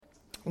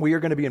We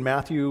are going to be in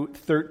Matthew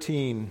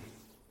 13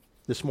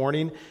 this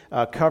morning,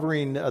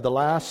 covering the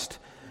last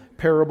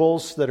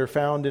parables that are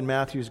found in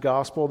Matthew's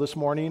gospel this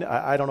morning.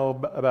 I don't know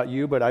about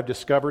you, but I've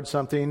discovered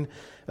something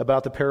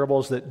about the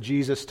parables that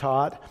Jesus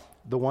taught.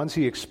 The ones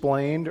he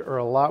explained are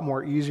a lot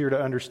more easier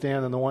to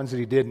understand than the ones that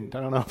he didn't. I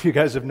don't know if you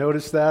guys have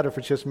noticed that or if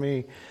it's just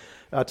me.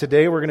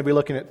 Today we're going to be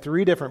looking at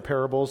 3 different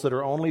parables that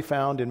are only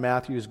found in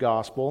Matthew's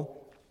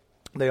gospel.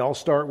 They all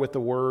start with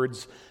the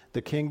words,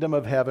 "The kingdom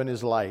of heaven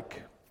is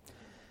like."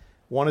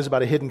 One is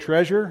about a hidden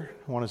treasure,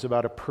 one is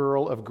about a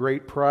pearl of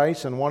great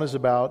price, and one is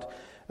about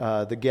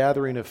the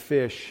gathering of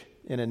fish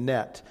in a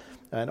net.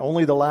 And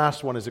only the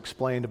last one is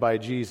explained by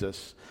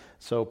Jesus.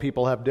 So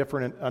people have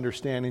different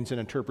understandings and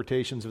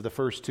interpretations of the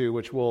first 2,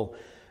 which we'll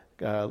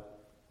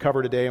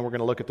cover today, and we're going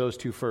to look at those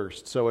 2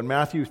 first. So in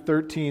Matthew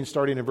 13,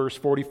 starting in verse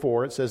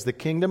 44, it says, "The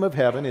kingdom of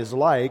heaven is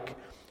like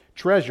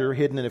treasure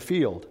hidden in a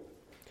field,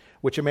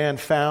 which a man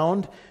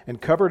found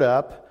and covered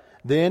up.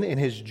 Then in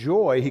his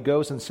joy he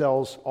goes and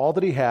sells all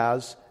that he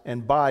has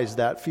and buys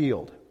that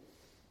field.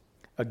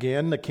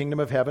 Again, the kingdom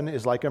of heaven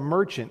is like a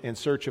merchant in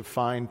search of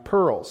fine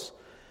pearls,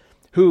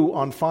 who,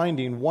 on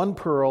finding one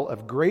pearl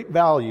of great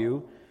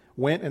value,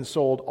 went and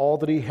sold all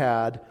that he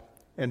had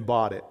and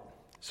bought it."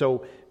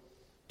 So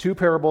 2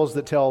 parables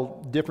that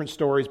tell different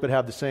stories but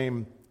have the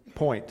same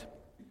point.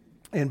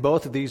 In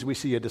both of these we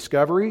see a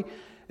discovery,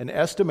 an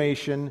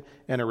estimation,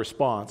 and a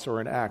response or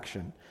an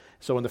action.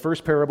 So in the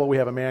first parable, we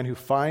have a man who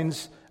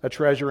finds a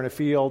treasure in a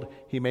field.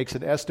 He makes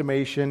an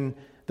estimation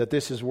that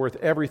this is worth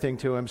everything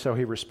to him, so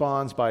he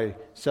responds by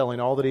selling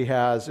all that he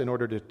has in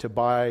order to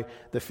buy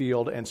the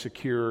field and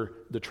secure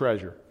the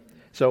treasure.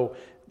 So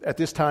at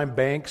this time,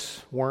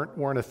 banks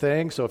weren't a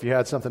thing, so if you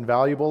had something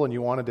valuable and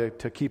you wanted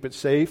to keep it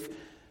safe,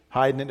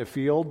 hiding it in a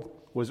field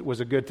was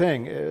a good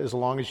thing, as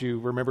long as you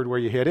remembered where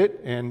you hid it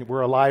and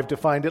were alive to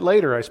find it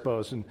later, I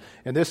suppose. And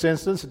in this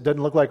instance, it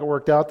doesn't look like it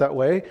worked out that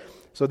way.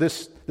 So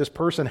this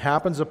person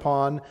happens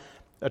upon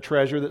a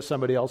treasure that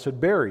somebody else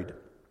had buried.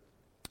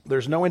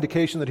 There's no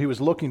indication that he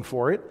was looking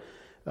for it,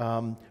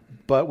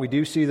 but we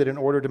do see that in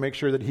order to make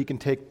sure that he can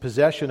take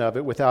possession of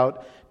it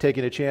without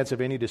taking a chance of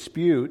any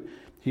dispute,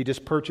 he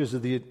just purchases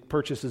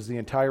the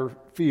entire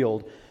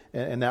field,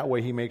 and that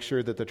way he makes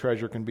sure that the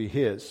treasure can be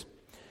his.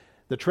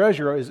 The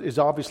treasure is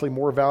obviously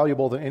more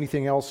valuable than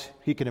anything else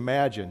he can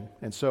imagine,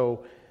 and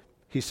so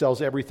he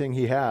sells everything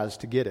he has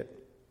to get it.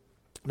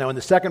 Now, in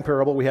the second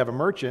parable, we have a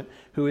merchant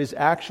who is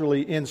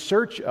actually in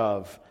search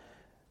of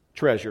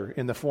treasure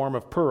in the form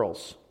of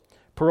pearls.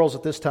 Pearls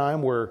at this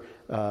time were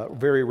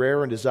very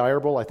rare and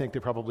desirable. I think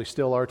they probably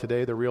still are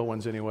today, the real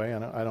ones anyway.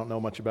 I don't know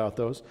much about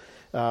those.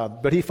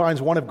 But he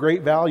finds one of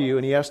great value,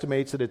 and he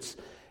estimates that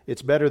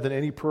it's better than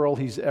any pearl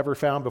he's ever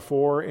found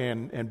before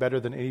and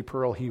better than any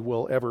pearl he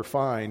will ever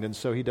find. And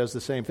so he does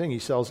the same thing. He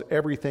sells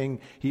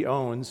everything he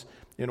owns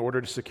in order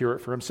to secure it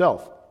for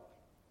himself.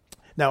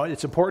 Now,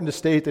 it's important to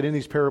state that in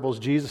these parables,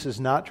 Jesus is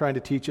not trying to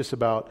teach us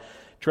about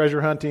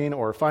treasure hunting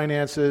or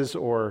finances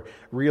or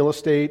real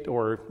estate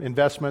or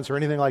investments or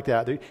anything like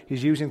that.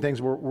 He's using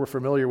things we're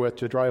familiar with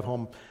to drive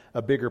home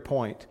a bigger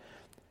point.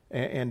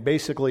 And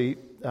basically,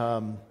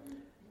 the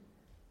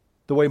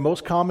way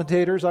most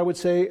commentators, I would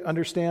say,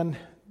 understand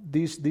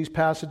these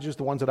passages,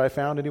 the ones that I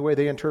found anyway,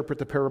 they interpret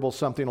the parable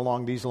something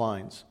along these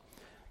lines.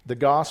 The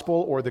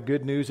gospel or the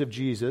good news of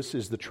Jesus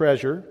is the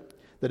treasure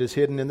that is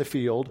hidden in the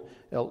field,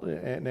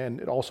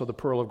 and also the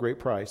pearl of great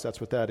price. That's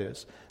what that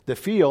is. The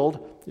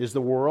field is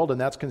the world,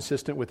 and that's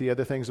consistent with the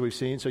other things that we've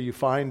seen. So you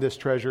find this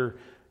treasure,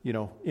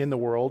 in the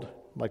world,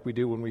 like we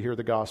do when we hear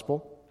the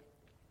gospel.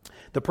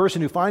 The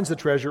person who finds the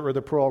treasure or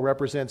the pearl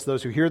represents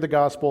those who hear the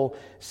gospel,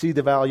 see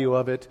the value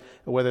of it,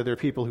 whether they're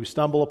people who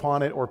stumble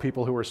upon it or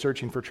people who are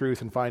searching for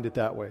truth and find it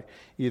that way,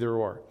 either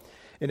or.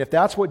 And if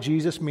that's what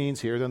Jesus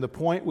means here, then the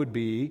point would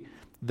be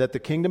that the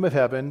kingdom of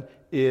heaven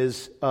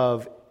is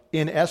of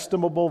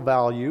inestimable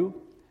value,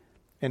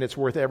 and it's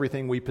worth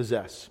everything we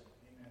possess.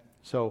 Amen.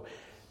 So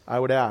I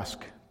would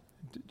ask,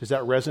 does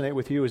that resonate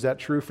with you? Is that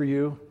true for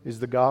you?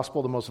 Is the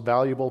gospel the most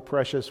valuable,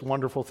 precious,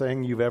 wonderful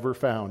thing you've ever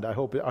found? I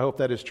hope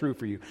that is true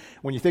for you.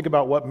 When you think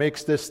about what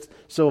makes this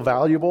so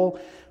valuable,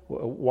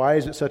 why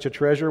is it such a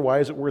treasure? Why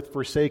is it worth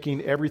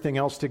forsaking everything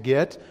else to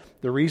get?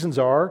 The reasons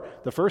are,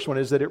 the first one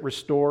is that it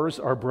restores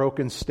our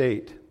broken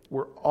state.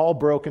 We're all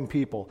broken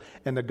people,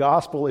 and the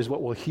gospel is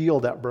what will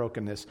heal that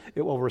brokenness.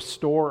 It will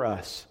restore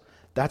us.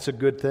 That's a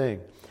good thing.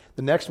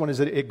 The next one is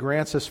that it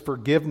grants us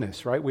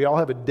forgiveness, right? We all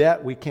have a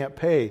debt we can't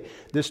pay.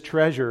 This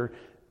treasure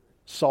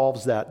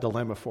solves that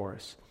dilemma for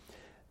us.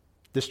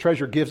 This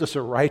treasure gives us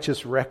a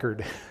righteous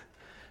record.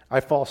 I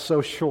fall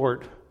so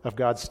short of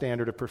God's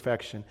standard of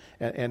perfection,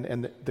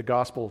 and the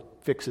gospel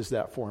fixes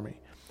that for me.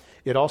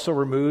 It also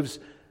removes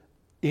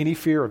any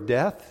fear of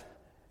death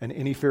and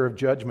any fear of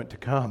judgment to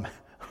come.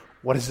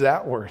 What is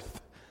that worth?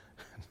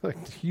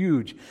 It's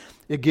huge.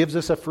 It gives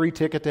us a free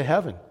ticket to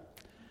heaven.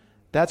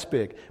 That's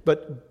big.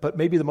 But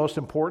maybe the most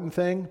important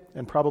thing,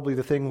 and probably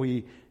the thing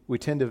we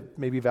tend to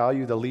maybe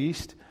value the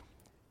least,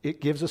 it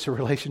gives us a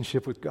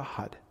relationship with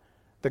God,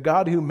 the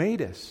God who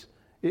made us.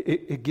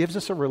 It gives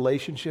us a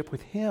relationship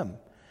with Him.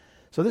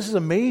 So this is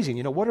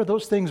amazing. What are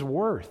those things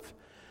worth?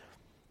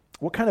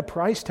 What kind of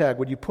price tag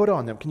would you put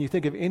on them? Can you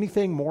think of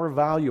anything more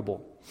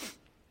valuable?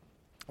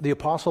 The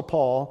Apostle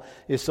Paul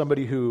is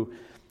somebody who,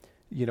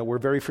 we're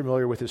very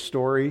familiar with his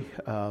story.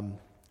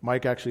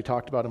 Mike actually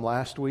talked about him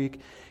last week.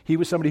 He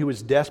was somebody who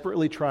was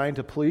desperately trying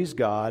to please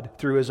God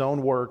through his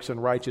own works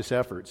and righteous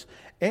efforts.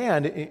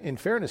 And in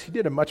fairness, he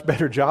did a much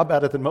better job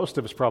at it than most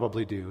of us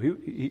probably do.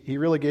 He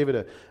really gave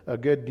it a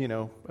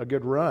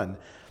good run.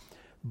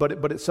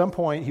 But at some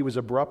point, he was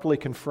abruptly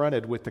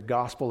confronted with the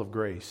gospel of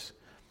grace,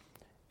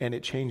 and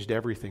it changed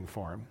everything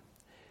for him.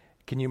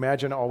 Can you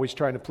imagine always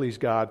trying to please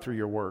God through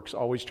your works,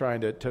 always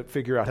trying to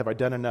figure out, have I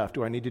done enough?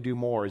 Do I need to do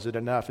more? Is it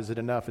enough? Is it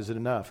enough? Is it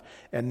enough?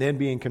 And then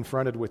being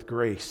confronted with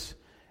grace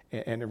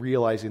and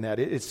realizing that.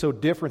 It's so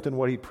different than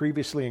what he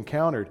previously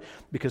encountered,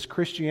 because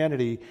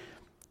Christianity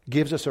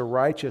gives us a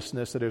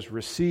righteousness that is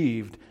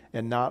received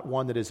and not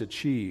one that is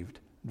achieved.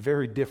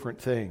 Very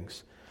different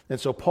things. And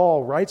so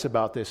Paul writes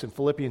about this in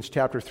Philippians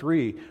chapter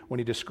 3 when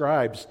he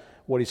describes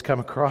what he's come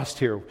across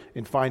here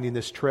in finding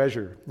this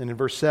treasure. And in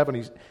verse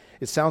 7,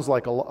 it sounds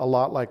like a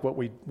lot like what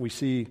we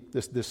see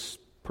this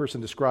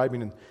person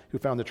describing and who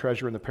found the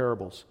treasure in the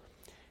parables.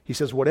 He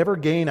says, whatever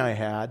gain I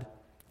had,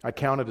 I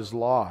counted as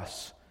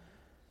loss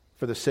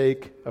for the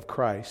sake of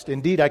Christ.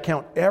 Indeed, I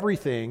count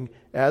everything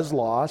as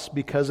loss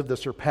because of the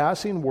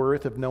surpassing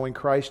worth of knowing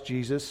Christ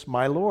Jesus,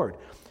 my Lord.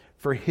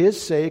 For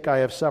his sake I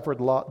have suffered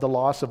the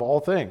loss of all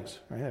things.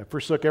 I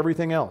forsook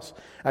everything else.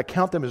 I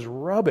count them as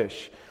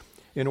rubbish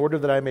in order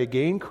that I may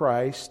gain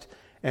Christ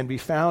and be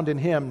found in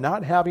him,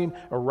 not having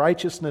a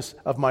righteousness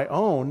of my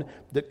own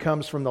that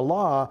comes from the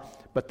law,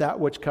 but that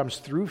which comes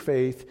through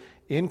faith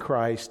in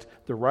Christ,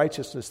 the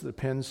righteousness that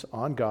depends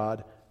on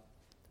God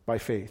by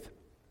faith.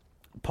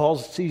 Paul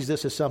sees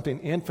this as something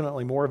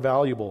infinitely more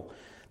valuable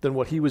than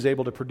what he was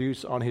able to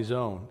produce on his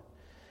own.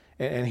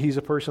 And he's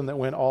a person that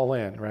went all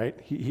in, right?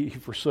 He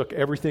forsook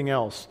everything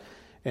else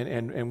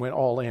and went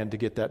all in to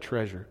get that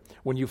treasure.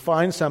 When you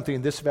find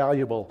something this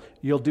valuable,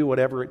 you'll do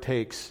whatever it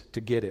takes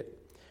to get it.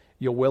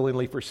 You'll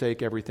willingly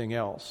forsake everything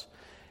else.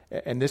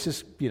 And this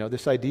is,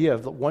 this idea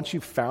of once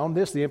you've found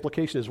this, the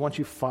implication is once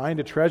you find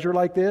a treasure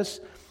like this,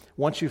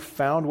 once you've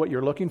found what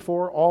you're looking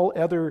for,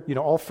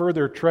 all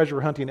further treasure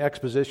hunting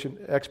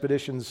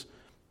expeditions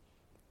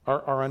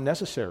are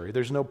unnecessary.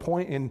 There's no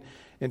point in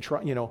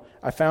trying,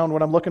 I found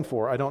what I'm looking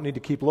for. I don't need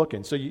to keep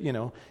looking. So,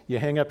 you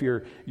hang up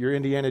your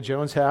Indiana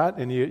Jones hat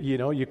and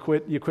you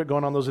quit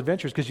going on those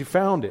adventures because you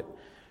found it,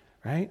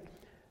 right?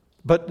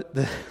 But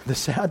the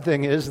sad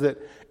thing is that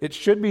it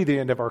should be the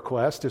end of our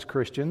quest as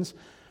Christians.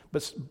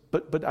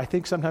 But I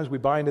think sometimes we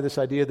buy into this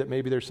idea that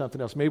maybe there's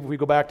something else. Maybe we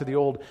go back to the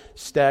old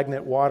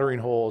stagnant watering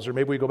holes, or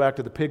maybe we go back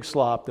to the pig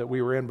slop that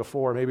we were in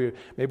before. Maybe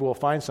we'll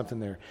find something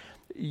there.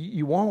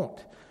 You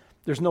won't.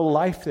 There's no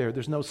life there.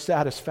 There's no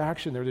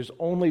satisfaction there. There's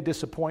only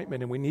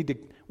disappointment, and we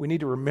need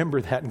to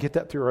remember that and get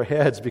that through our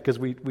heads, because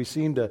we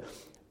seem to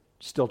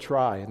still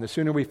try. And the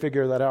sooner we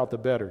figure that out, the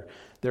better.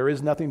 There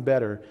is nothing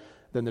better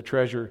than the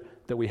treasure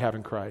that we have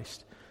in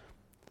Christ.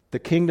 The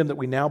kingdom that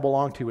we now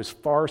belong to is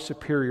far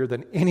superior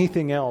than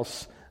anything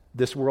else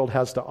this world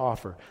has to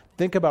offer.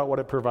 Think about what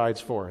it provides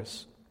for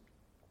us.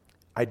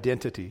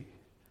 Identity.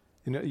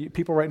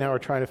 People right now are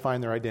trying to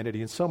find their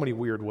identity in so many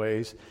weird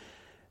ways.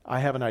 I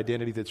have an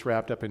identity that's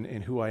wrapped up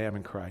in who I am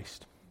in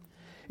Christ.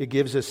 It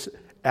gives us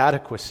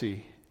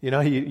adequacy.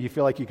 You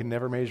feel like you can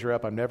never measure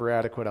up. I'm never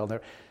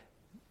adequate.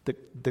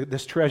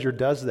 This treasure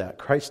does that.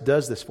 Christ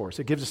does this for us.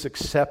 It gives us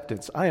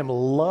acceptance. I am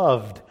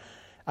loved.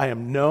 I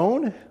am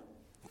known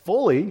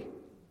fully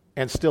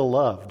and still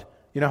loved.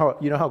 You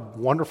know how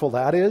wonderful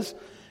that is?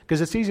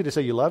 Because it's easy to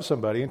say you love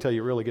somebody until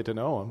you really get to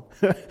know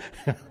them.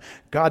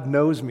 God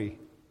knows me,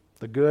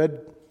 the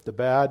good, the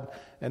bad,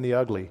 and the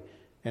ugly,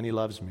 and he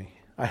loves me.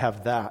 I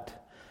have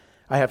that.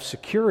 I have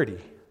security.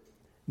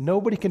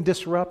 Nobody can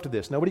disrupt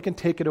this. Nobody can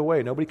take it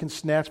away. Nobody can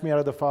snatch me out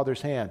of the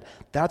Father's hand.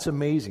 That's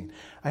amazing.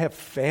 I have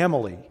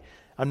family.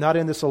 I'm not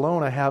in this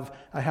alone. I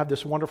have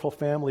this wonderful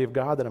family of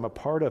God that I'm a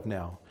part of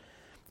now.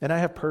 And I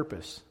have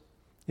purpose.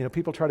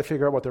 People try to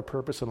figure out what their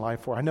purpose in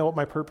life for. I know what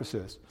my purpose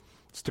is.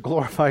 It's to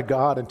glorify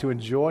God and to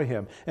enjoy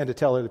him and to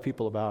tell other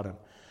people about him.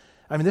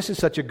 I mean, this is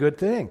such a good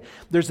thing.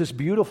 There's this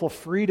beautiful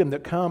freedom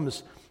that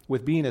comes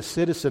with being a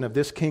citizen of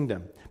this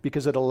kingdom,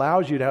 because it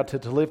allows you now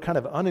to live kind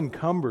of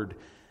unencumbered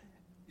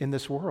in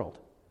this world.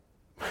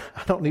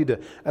 I don't need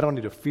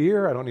to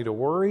fear. I don't need to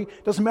worry.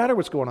 It doesn't matter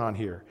what's going on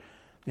here.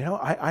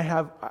 I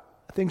have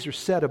things are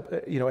set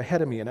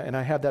ahead of me, and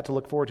I have that to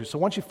look forward to. So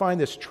once you find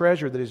this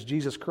treasure that is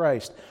Jesus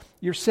Christ,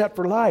 you're set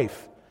for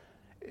life,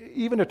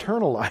 even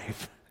eternal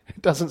life.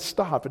 It doesn't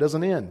stop. It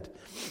doesn't end.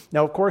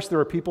 Now, of course, there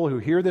are people who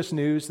hear this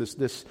news,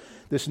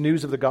 this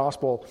news of the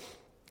gospel,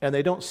 and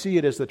they don't see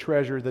it as the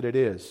treasure that it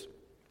is.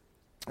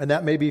 And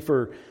that may be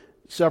for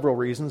several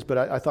reasons, but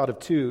I thought of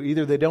two.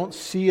 Either they don't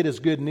see it as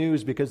good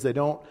news because they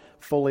don't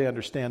fully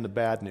understand the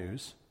bad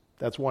news.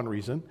 That's one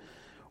reason.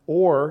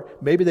 Or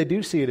maybe they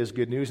do see it as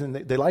good news and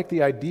they like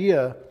the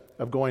idea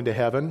of going to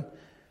heaven,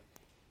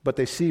 but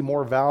they see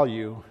more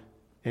value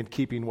in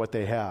keeping what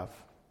they have.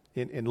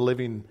 in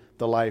living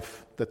the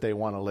life that they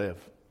want to live.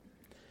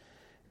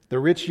 The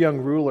rich young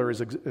ruler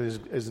is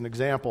an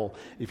example.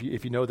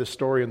 If you know this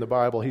story in the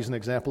Bible, he's an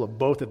example of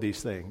both of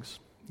these things.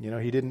 You know,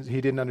 he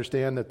didn't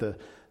understand that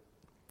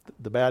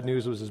the bad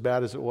news was as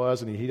bad as it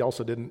was, and he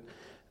also didn't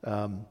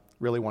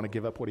really want to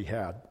give up what he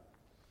had.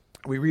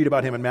 We read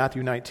about him in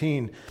Matthew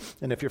 19,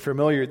 and if you're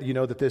familiar, you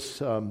know that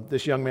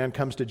this young man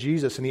comes to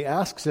Jesus, and he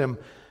asks him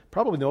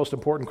probably the most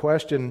important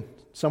question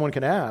someone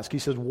can ask. He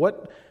says,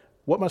 "What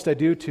must I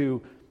do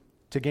to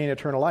gain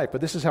eternal life?"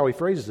 But this is how he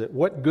phrases it: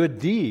 "What good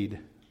deed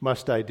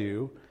must I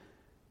do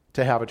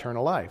to have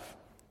eternal life?"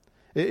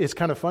 It's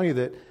kind of funny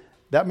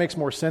that makes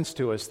more sense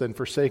to us than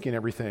forsaking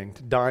everything,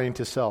 dying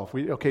to self.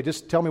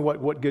 Just tell me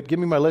what good. Give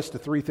me my list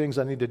of 3 things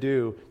I need to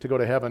do to go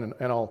to heaven,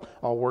 and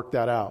I'll work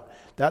that out.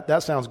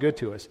 That sounds good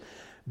to us.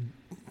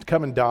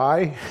 Come and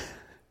die,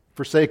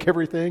 forsake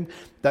everything.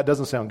 That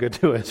doesn't sound good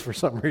to us for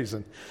some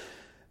reason.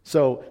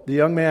 So the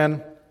young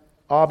man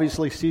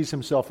obviously sees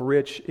himself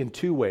rich in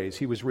 2 ways.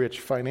 He was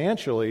rich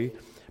financially,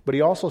 but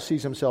he also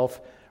sees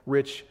himself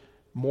rich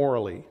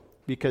morally,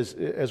 because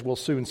as we'll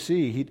soon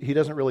see, he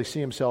doesn't really see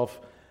himself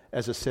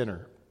as a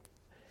sinner.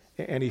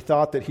 And he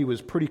thought that he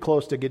was pretty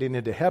close to getting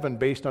into heaven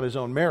based on his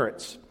own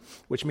merits,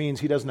 which means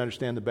he doesn't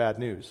understand the bad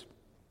news.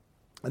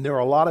 And there are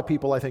a lot of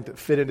people, I think, that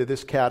fit into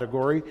this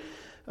category,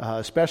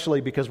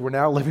 especially because we're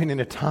now living in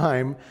a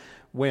time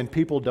when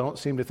people don't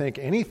seem to think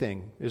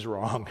anything is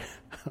wrong.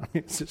 I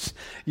mean,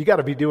 you got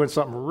to be doing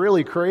something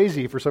really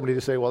crazy for somebody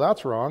to say, well,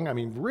 that's wrong. I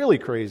mean, really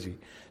crazy.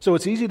 So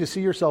it's easy to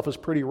see yourself as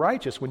pretty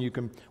righteous when you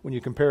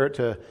compare it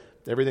to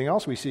everything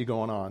else we see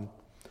going on.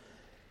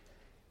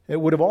 It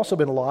would have also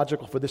been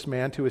logical for this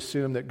man to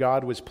assume that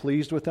God was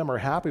pleased with him or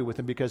happy with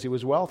him because he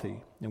was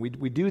wealthy. And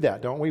we do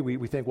that, don't we?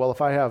 We think, well,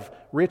 if I have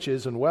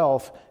riches and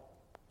wealth,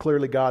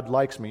 clearly God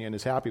likes me and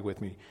is happy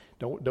with me.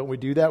 Don't we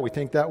do that? We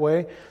think that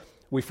way.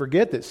 We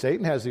forget that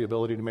Satan has the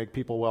ability to make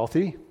people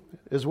wealthy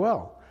as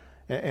well.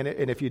 And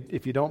if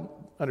you don't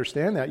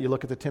understand that, you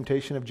look at the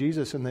temptation of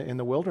Jesus in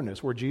the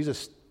wilderness, where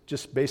Jesus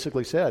just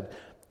basically said,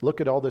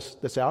 look at all this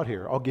that's out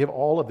here. I'll give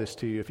all of this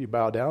to you if you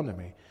bow down to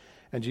me.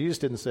 And Jesus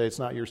didn't say it's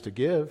not yours to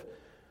give.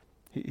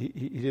 He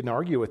didn't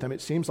argue with him.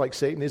 It seems like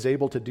Satan is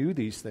able to do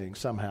these things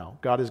somehow.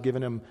 God has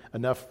given him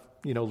enough,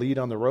 lead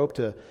on the rope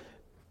to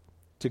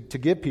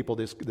give people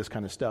this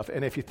kind of stuff.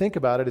 And if you think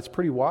about it, it's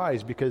pretty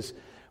wise, because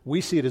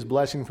we see it as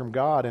blessing from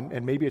God,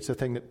 and maybe it's the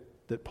thing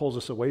that pulls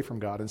us away from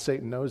God. And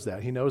Satan knows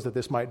that. He knows that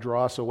this might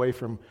draw us away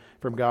from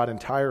God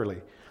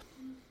entirely.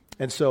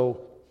 And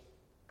so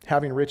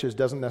having riches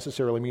doesn't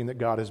necessarily mean that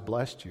God has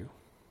blessed you.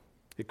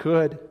 It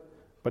could,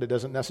 but it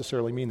doesn't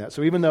necessarily mean that.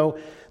 So even though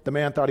the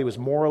man thought he was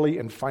morally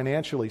and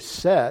financially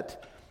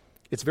set,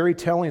 it's very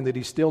telling that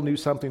he still knew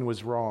something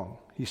was wrong.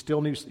 He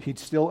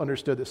still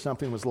understood that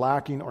something was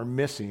lacking or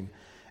missing.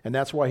 And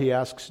that's why he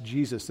asks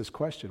Jesus this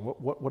question: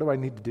 what do I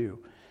need to do?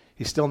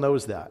 He still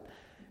knows that.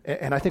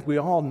 And I think we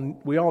all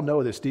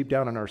know this deep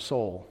down in our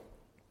soul.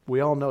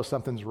 We all know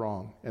something's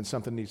wrong and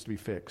something needs to be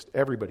fixed.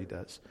 Everybody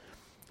does.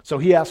 So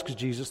he asks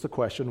Jesus the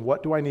question,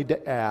 what do I need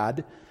to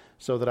add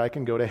so that I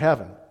can go to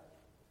heaven?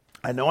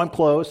 I know I'm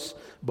close,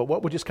 but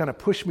what would just kind of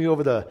push me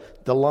over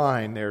the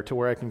line there to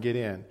where I can get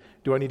in?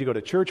 Do I need to go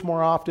to church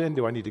more often?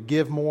 Do I need to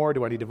give more?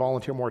 Do I need to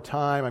volunteer more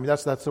time? I mean,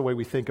 that's the way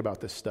we think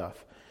about this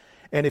stuff.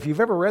 And if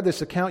you've ever read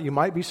this account, you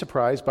might be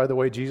surprised by the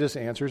way Jesus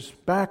answers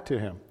back to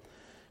him.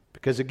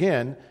 Because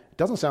again, it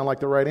doesn't sound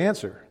like the right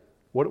answer.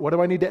 What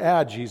do I need to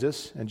add,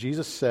 Jesus? And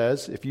Jesus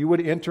says, if you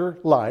would enter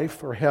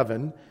life or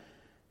heaven,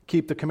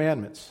 keep the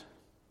commandments.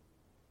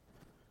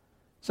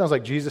 Sounds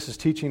like Jesus is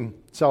teaching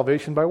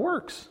salvation by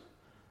works.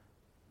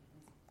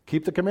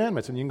 Keep the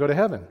commandments and you can go to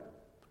heaven.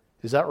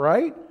 Is that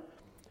right?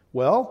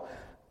 Well,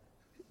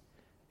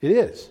 it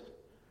is.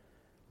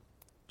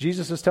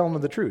 Jesus is telling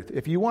them the truth.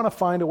 If you want to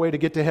find a way to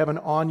get to heaven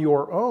on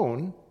your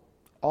own,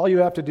 all you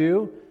have to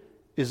do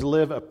is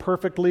live a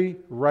perfectly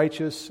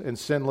righteous and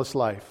sinless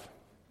life.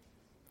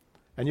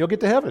 And you'll get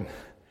to heaven.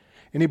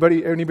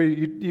 Anybody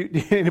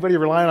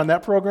relying on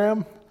that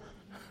program?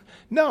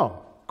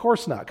 No, of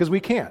course not, because we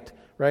can't,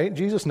 right?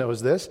 Jesus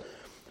knows this.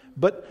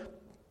 But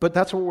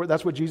that's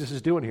what Jesus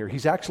is doing here.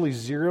 He's actually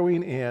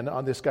zeroing in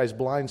on this guy's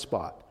blind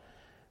spot.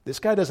 This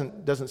guy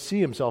doesn't see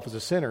himself as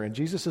a sinner, and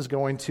Jesus is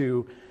going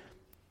to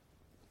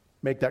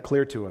make that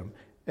clear to him.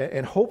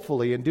 And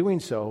hopefully, in doing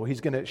so, he's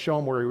going to show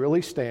him where he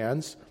really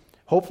stands,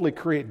 hopefully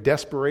create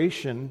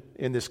desperation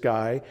in this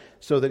guy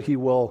so that he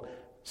will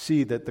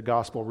see that the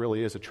gospel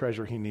really is a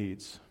treasure he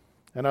needs.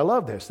 And I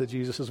love this, that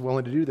Jesus is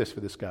willing to do this for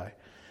this guy.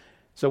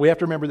 So we have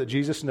to remember that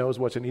Jesus knows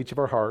what's in each of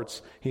our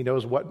hearts. He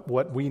knows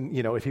what we,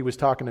 if he was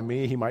talking to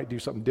me, he might do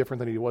something different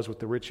than he was with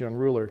the rich young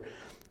ruler.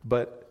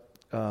 But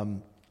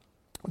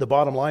the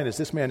bottom line is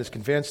this man is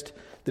convinced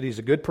that he's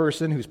a good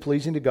person who's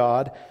pleasing to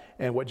God,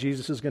 and what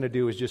Jesus is going to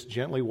do is just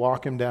gently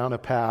walk him down a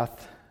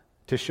path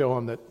to show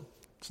him that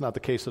it's not the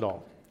case at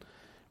all.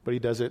 But he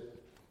does it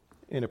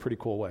in a pretty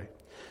cool way.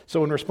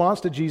 So in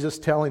response to Jesus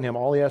telling him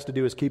all he has to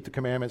do is keep the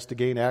commandments to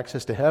gain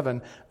access to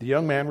heaven, the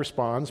young man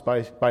responds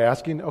by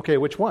asking, okay,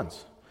 which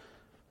ones?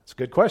 It's a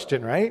good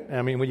question, right?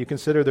 I mean, when you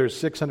consider there's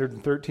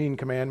 613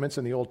 commandments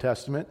in the Old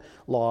Testament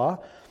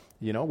law,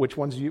 which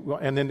ones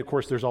and then of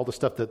course there's all the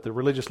stuff that the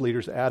religious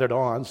leaders added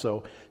on.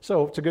 So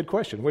it's a good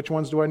question. Which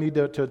ones do I need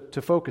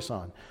to focus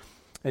on?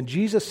 And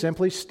Jesus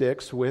simply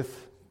sticks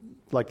with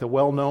like the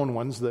well-known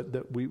ones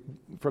that we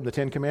from the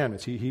Ten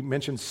Commandments. He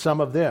mentions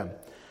some of them.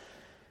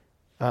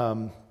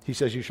 He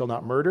says, you shall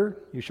not murder,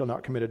 you shall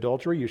not commit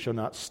adultery, you shall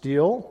not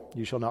steal,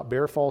 you shall not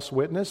bear false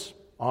witness,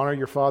 honor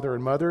your father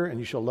and mother, and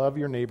you shall love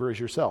your neighbor as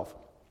yourself.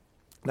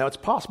 Now, it's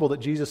possible that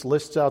Jesus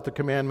lists out the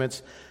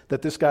commandments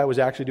that this guy was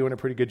actually doing a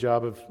pretty good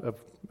job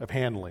of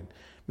handling.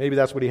 Maybe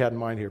that's what he had in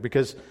mind here,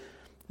 because,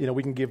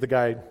 we can give the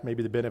guy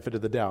maybe the benefit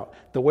of the doubt.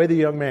 The way the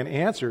young man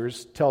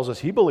answers tells us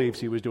he believes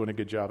he was doing a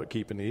good job at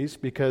keeping these,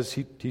 because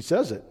he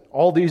says it.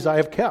 All these I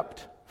have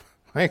kept.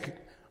 Like,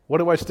 what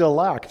do I still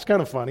lack? It's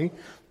kind of funny,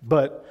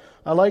 but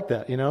I like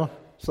that,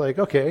 It's like,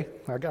 okay,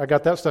 I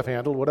got that stuff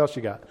handled. What else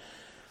you got?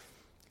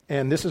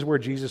 And this is where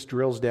Jesus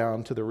drills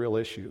down to the real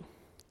issue.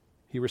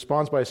 He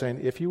responds by saying,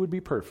 if you would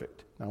be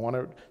perfect. Now, I want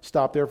to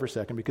stop there for a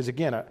second because,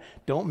 again,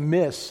 don't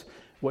miss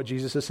what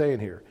Jesus is saying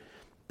here.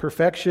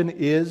 Perfection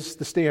is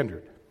the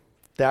standard.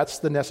 That's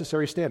the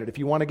necessary standard. If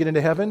you want to get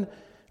into heaven,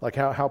 like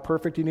how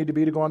perfect you need to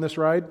be to go on this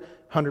ride,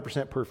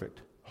 100%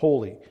 perfect,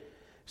 holy.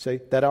 Say,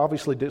 that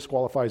obviously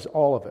disqualifies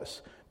all of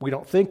us. We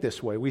don't think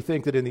this way. We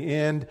think that in the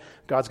end,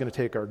 God's going to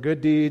take our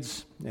good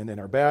deeds and then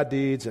our bad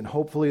deeds, and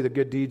hopefully the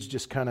good deeds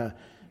just kind of,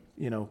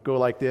 go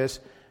like this.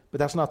 But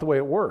that's not the way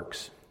it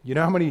works. You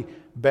know how many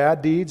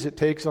bad deeds it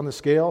takes on the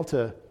scale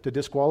to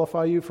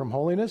disqualify you from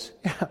holiness?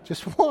 Yeah,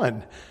 just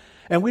one.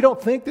 And we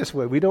don't think this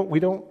way. We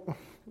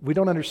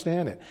don't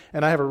understand it.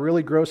 And I have a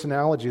really gross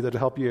analogy that'll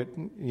help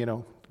you,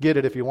 get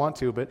it if you want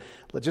to. But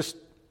just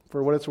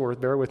for what it's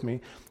worth, bear with me.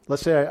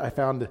 Let's say I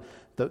found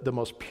the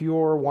most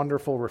pure,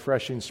 wonderful,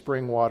 refreshing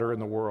spring water in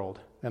the world,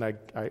 and I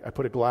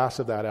put a glass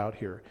of that out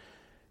here.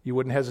 You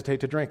wouldn't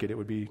hesitate to drink it. It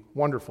would be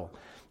wonderful.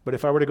 But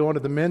if I were to go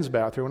into the men's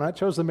bathroom, and I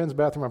chose the men's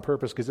bathroom on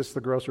purpose because it's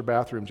the grosser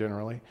bathroom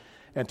generally,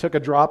 and took a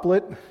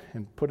droplet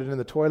and put it in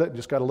the toilet and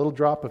just got a little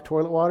drop of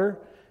toilet water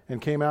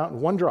and came out,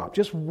 and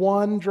just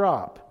one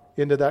drop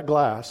into that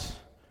glass,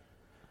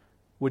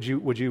 would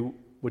you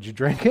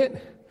drink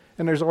it?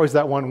 And there's always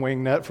that one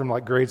wing nut from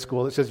like grade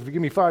school that says, if you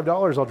give me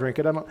 $5, I'll drink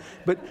it.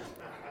 But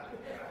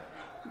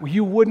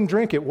you wouldn't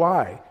drink it.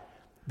 Why?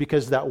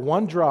 Because that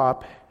one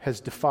drop has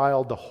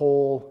defiled the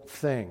whole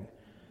thing.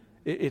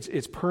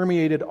 It's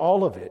permeated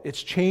all of it.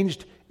 It's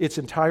changed its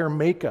entire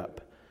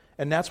makeup.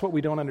 And that's what we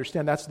don't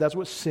understand. That's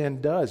what sin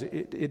does.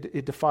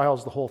 It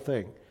defiles the whole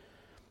thing.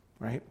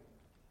 Right?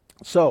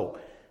 So,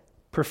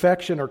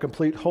 perfection or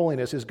complete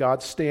holiness is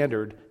God's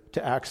standard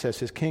to access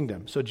his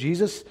kingdom. So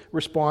Jesus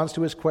responds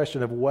to his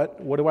question of what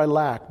do I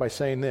lack by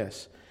saying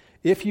this?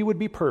 If you would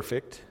be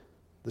perfect,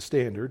 the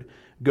standard,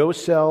 go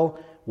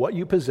sell what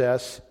you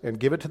possess and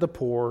give it to the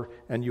poor,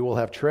 and you will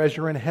have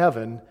treasure in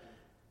heaven, and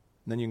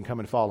then you can come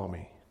and follow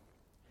me.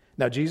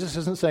 Now, Jesus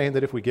isn't saying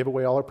that if we give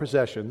away all our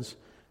possessions,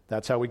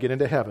 that's how we get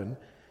into heaven.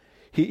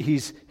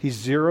 He's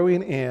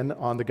zeroing in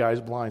on the guy's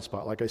blind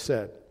spot, like I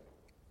said.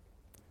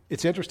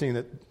 It's interesting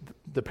that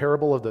the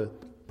parable of the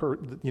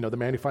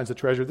man who finds the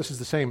treasure, it's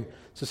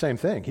the same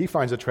thing. He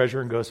finds a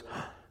treasure and goes,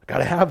 I got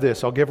to have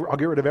this. I'll get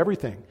rid of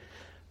everything.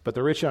 But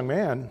the rich young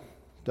man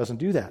doesn't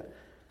do that.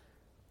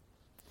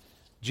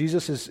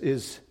 Jesus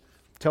is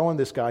telling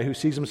this guy who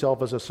sees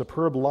himself as a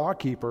superb law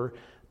keeper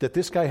that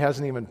this guy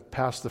hasn't even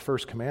passed the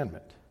first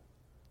commandment.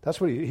 That's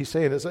what he's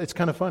saying. It's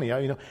kind of funny.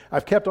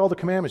 I've kept all the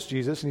commandments,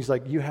 Jesus. And he's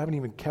like, you haven't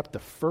even kept the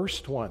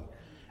first one.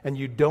 And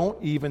you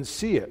don't even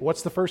see it.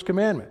 What's the first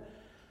commandment?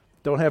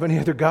 Don't have any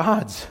other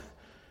gods.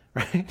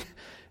 Right?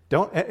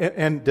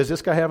 And does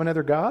this guy have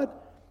another God?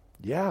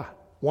 Yeah.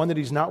 One that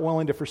he's not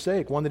willing to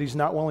forsake. One that he's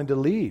not willing to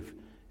leave.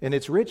 And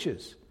it's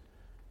riches.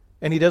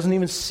 And he doesn't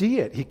even see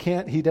it. He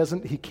can't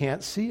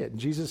see it. And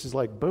Jesus is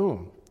like,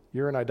 boom,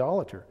 you're an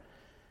idolater.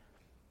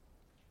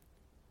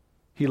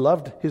 He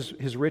loved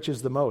his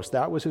riches the most.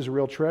 That was his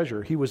real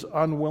treasure. He was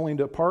unwilling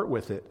to part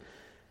with it.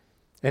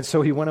 And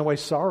so he went away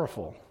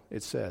sorrowful,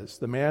 it says.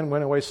 The man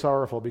went away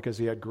sorrowful because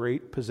he had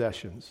great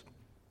possessions.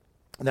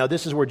 Now,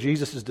 this is where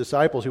Jesus'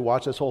 disciples who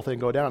watch this whole thing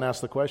go down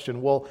ask the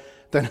question, well,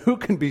 then who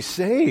can be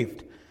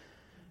saved?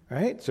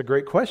 Right? It's a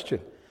great question.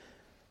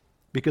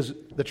 Because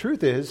the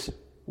truth is,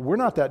 we're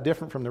not that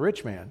different from the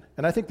rich man.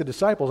 And I think the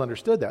disciples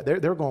understood that.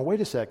 They're going, wait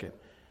a second.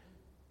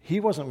 He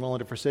wasn't willing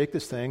to forsake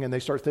this thing, and they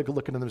start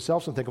looking at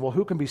themselves and thinking, well,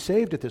 who can be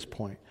saved at this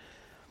point?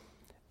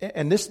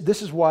 And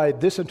this is why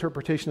this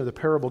interpretation of the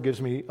parable gives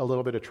me a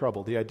little bit of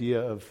trouble. The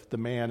idea of the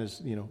man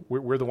is,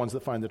 we're the ones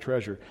that find the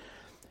treasure.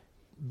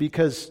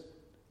 Because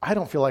I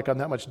don't feel like I'm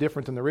that much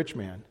different than the rich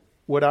man.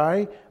 Would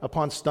I,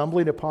 upon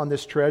stumbling upon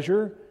this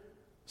treasure,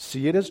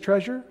 see it as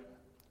treasure?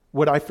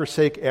 Would I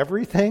forsake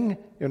everything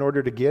in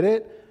order to get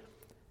it?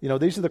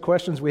 These are the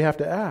questions we have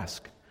to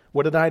ask.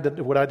 Would I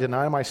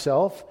deny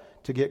myself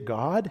to get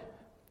God?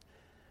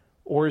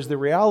 Or is the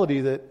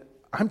reality that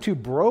I'm too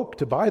broke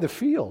to buy the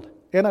field,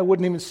 and I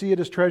wouldn't even see it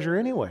as treasure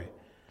anyway?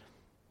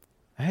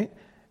 Right?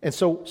 And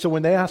so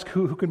when they ask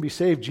who can be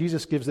saved,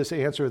 Jesus gives this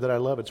answer that I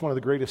love. It's one of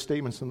the greatest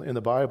statements in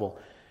the Bible.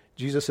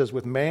 Jesus says,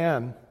 with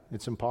man,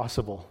 it's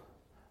impossible.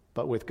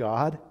 But with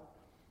God,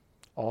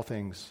 all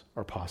things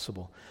are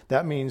possible.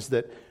 That means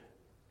that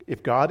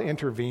if God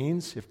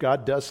intervenes, if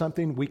God does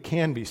something, we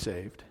can be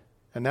saved.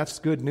 And that's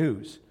good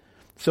news.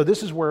 So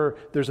this is where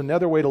there's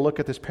another way to look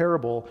at this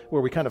parable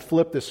where we kind of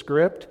flip the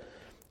script,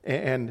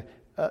 and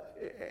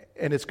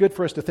it's good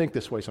for us to think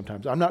this way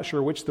sometimes. I'm not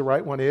sure which the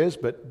right one is,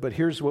 but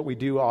here's what we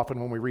do often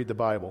when we read the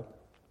Bible.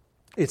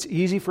 It's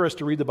easy for us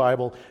to read the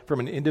Bible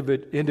from an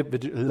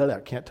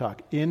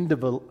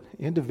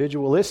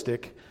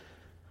individualistic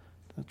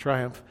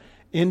triumph.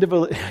 I'm not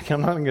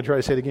going to try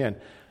to say it again.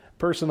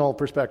 Personal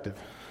perspective.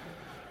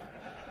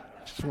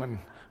 Just when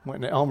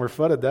Elmer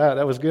footed that.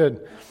 That was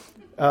good.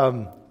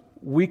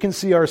 We can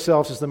see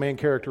ourselves as the main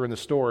character in the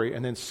story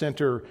and then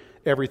center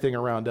everything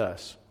around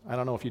us. I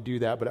don't know if you do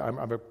that, but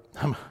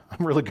I'm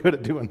really good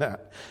at doing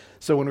that.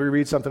 So when we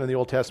read something in the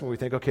Old Testament, we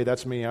think, okay,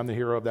 that's me. I'm the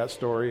hero of that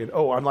story. And,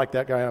 I'm like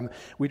that guy.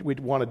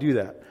 We'd want to do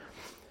that.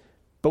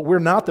 But we're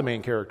not the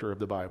main character of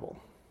the Bible.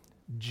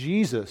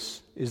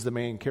 Jesus is the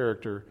main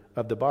character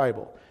of the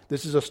Bible.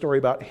 This is a story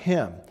about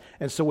him.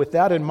 And so with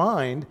that in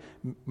mind,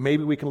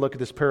 maybe we can look at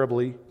this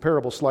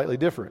parable slightly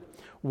different.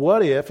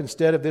 What if,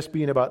 instead of this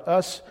being about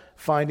us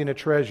finding a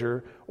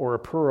treasure or a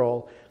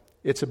pearl,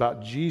 it's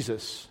about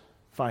Jesus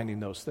finding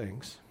those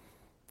things?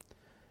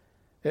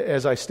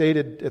 As I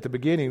stated at the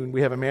beginning,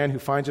 we have a man who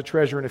finds a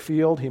treasure in a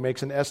field. He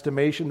makes an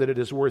estimation that it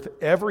is worth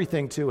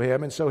everything to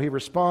him, and so he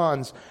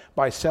responds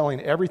by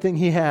selling everything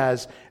he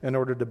has in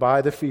order to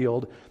buy the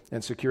field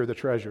and secure the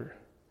treasure.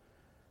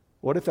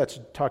 What if that's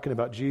talking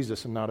about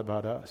Jesus and not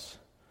about us?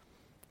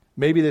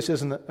 Maybe this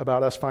isn't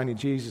about us finding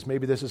Jesus.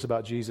 Maybe this is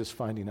about Jesus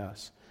finding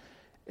us.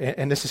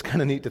 And this is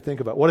kind of neat to think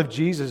about. What if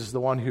Jesus is the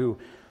one who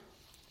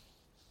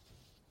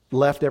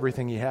left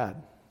everything he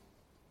had?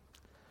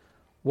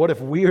 What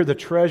if we are the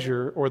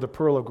treasure or the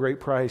pearl of great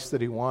price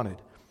that he wanted?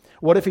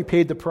 What if he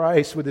paid the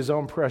price with his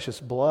own precious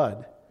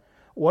blood?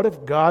 What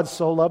if God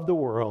so loved the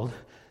world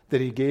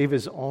that he gave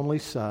his only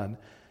Son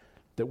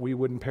that we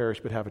wouldn't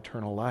perish but have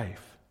eternal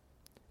life?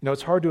 You know,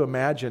 it's hard to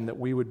imagine that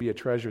we would be a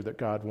treasure that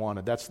God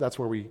wanted. That's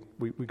where we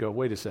go,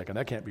 wait a second,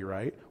 that can't be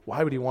right.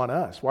 Why would he want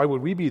us? Why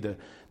would we be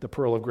the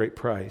pearl of great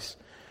price?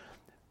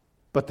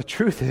 But the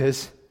truth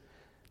is,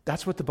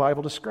 that's what the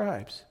Bible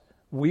describes.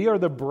 We are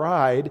the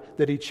bride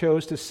that he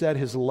chose to set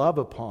his love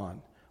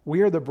upon.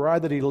 We are the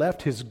bride that he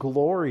left his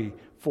glory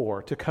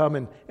for, to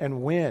come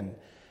and win.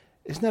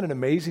 Isn't that an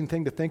amazing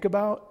thing to think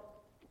about?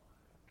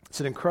 It's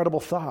an incredible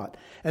thought.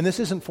 And this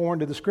isn't foreign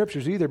to the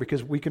Scriptures either,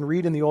 because we can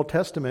read in the Old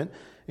Testament,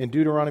 in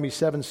Deuteronomy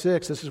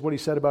 7:6, this is what he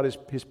said about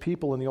his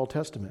people in the Old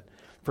Testament.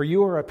 For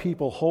you are a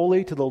people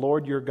holy to the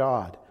Lord your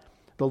God.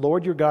 The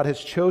Lord your God has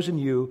chosen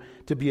you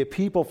to be a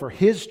people for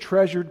his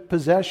treasured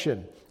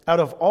possession out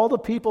of all the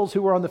peoples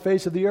who are on the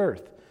face of the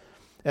earth.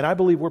 And I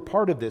believe we're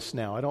part of this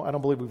now. I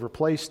don't believe we've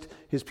replaced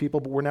his people,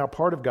 but we're now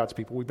part of God's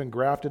people. We've been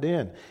grafted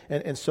in.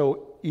 And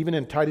so even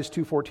in Titus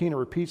 2:14, it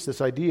repeats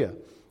this idea.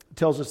 It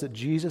tells us that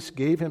Jesus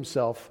gave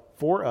himself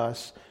for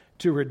us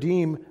to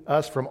redeem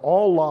us from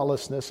all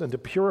lawlessness and to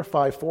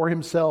purify for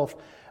himself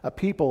a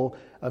people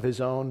of his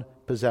own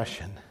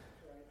possession.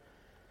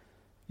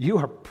 You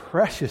are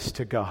precious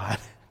to God.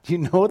 Do you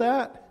know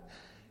that?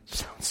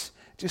 It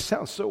just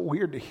sounds so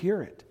weird to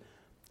hear it.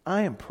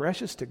 I am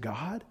precious to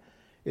God?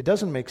 It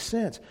doesn't make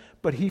sense.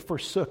 But he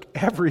forsook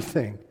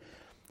everything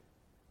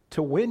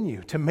to win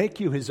you, to make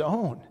you his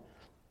own.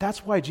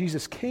 That's why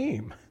Jesus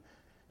came.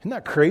 Isn't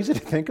that crazy to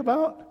think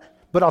about?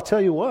 But I'll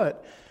tell you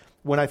what,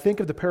 when I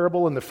think of the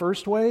parable in the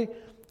first way,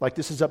 like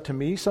this is up to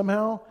me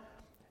somehow,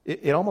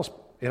 it almost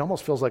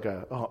feels like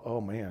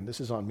oh man, this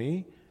is on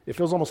me. It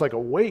feels almost like a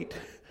weight.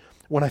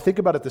 When I think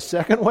about it the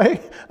second way,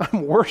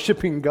 I'm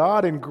worshiping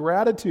God in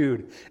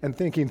gratitude and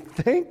thinking,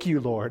 thank you,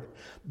 Lord.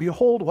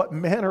 Behold, what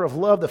manner of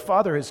love the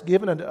Father has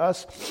given unto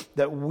us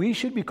that we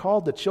should be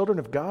called the children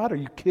of God. Are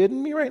you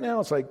kidding me right now?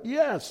 It's like,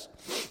 yes.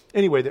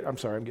 Anyway, I'm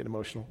sorry, I'm getting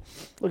emotional.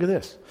 Look at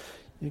this.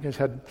 You guys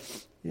had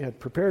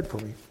prepared for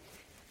me.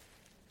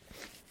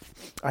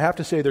 I have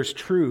to say there's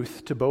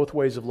truth to both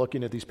ways of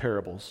looking at these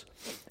parables,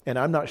 and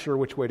I'm not sure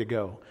which way to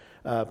go.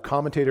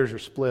 Commentators are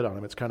split on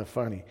them. It's kind of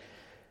funny.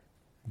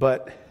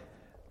 But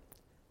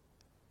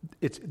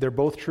they're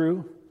both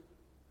true,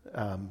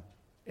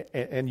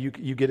 and you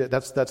get it.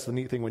 That's the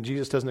neat thing. When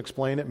Jesus doesn't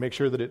explain it, make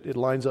sure that it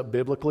lines up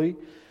biblically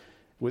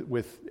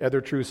with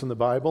other truths in the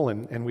Bible,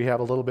 and we have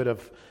a little bit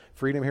of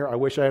freedom here. I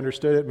wish I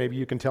understood it. Maybe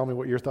you can tell me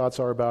what your thoughts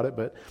are about it,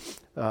 but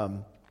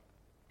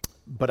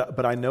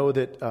I know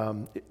that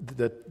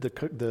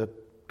the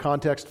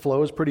context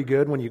flows pretty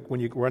good when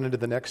you run into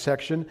the next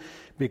section,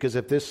 because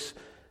if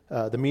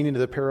the meaning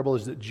of the parable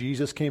is that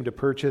Jesus came to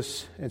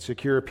purchase and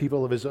secure a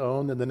people of his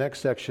own, then the next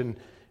section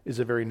is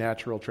a very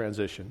natural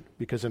transition.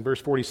 Because in verse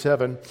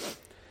 47,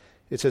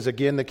 it says,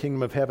 again, the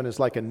kingdom of heaven is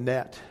like a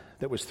net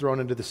that was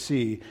thrown into the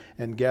sea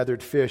and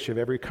gathered fish of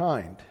every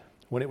kind.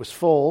 When it was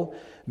full,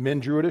 men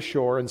drew it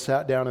ashore and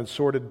sat down and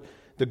sorted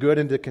the good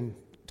into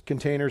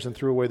containers and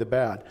threw away the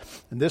bad.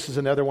 And this is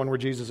another one where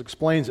Jesus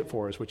explains it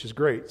for us, which is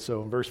great.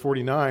 So in verse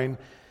 49,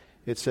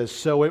 it says,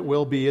 "So it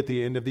will be at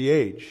the end of the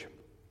age.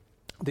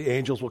 The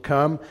angels will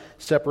come,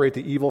 separate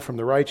the evil from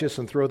the righteous,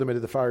 and throw them into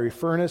the fiery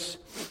furnace.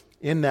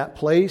 In that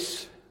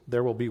place,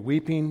 there will be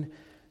weeping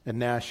and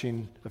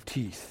gnashing of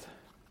teeth."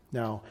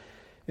 Now,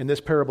 in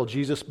this parable,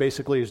 Jesus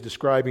basically is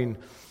describing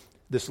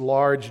this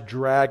large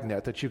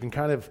dragnet that you can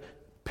kind of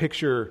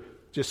picture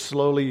just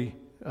slowly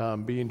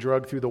being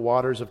dragged through the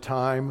waters of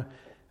time,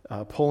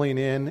 pulling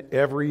in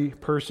every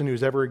person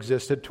who's ever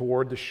existed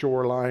toward the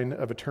shoreline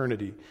of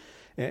eternity.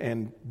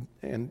 And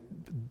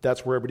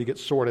that's where everybody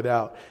gets sorted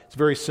out. It's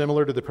very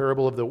similar to the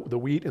parable of the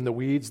wheat and the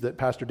weeds that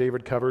Pastor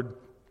David covered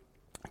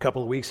a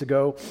couple of weeks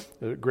ago.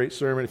 A great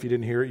sermon. If you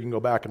didn't hear it, you can go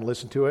back and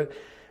listen to it.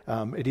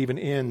 It even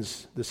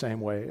ends the same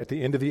way. At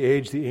the end of the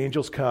age, the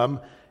angels come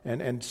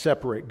and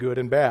separate good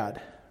and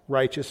bad,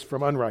 righteous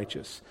from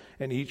unrighteous,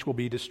 and each will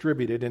be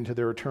distributed into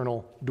their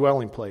eternal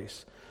dwelling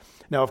place.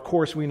 Now, of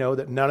course, we know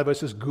that none of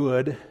us is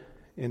good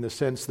in the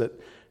sense that,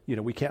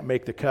 we can't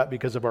make the cut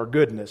because of our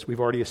goodness. We've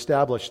already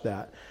established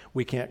that.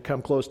 We can't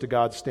come close to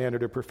God's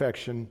standard of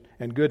perfection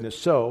and goodness.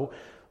 So,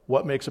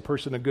 what makes a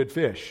person a good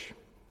fish?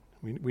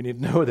 We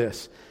need to know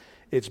this.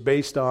 It's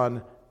based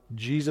on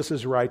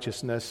Jesus'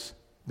 righteousness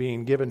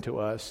being given to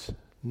us,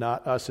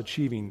 not us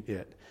achieving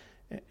it.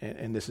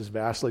 And this is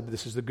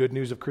the good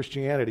news of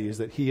Christianity, is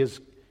that He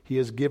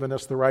has given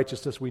us the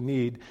righteousness we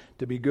need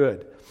to be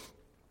good.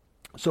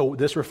 So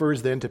this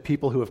refers then to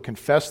people who have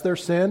confessed their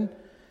sin,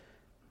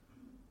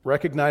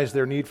 recognized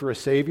their need for a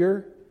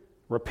Savior,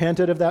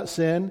 repented of that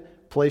sin,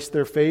 placed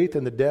their faith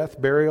in the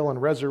death, burial,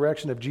 and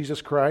resurrection of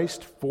Jesus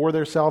Christ for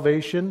their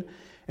salvation,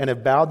 and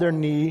have bowed their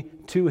knee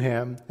to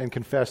Him and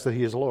confessed that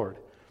He is Lord.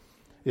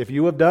 If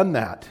you have done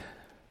that,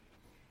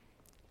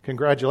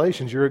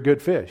 congratulations, you're a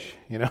good fish.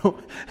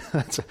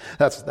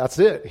 That's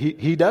it.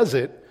 He does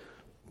it,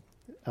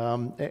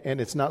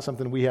 and it's not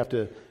something we have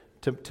to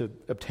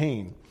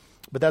obtain.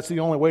 But that's the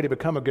only way to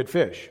become a good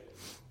fish.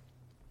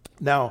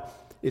 Now,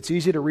 it's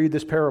easy to read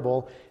this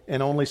parable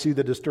and only see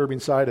the disturbing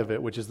side of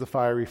it, which is the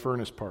fiery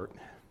furnace part.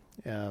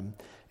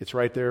 It's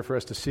right there for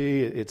us to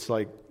see. It's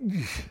like,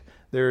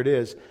 there it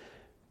is.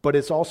 But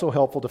it's also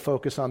helpful to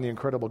focus on the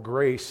incredible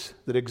grace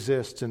that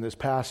exists in this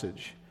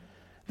passage.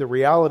 The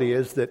reality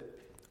is that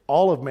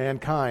all of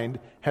mankind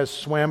has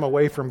swam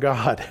away from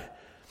God.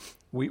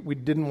 We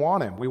didn't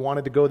want Him. We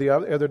wanted to go the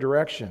other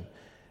direction.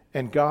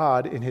 And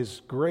God, in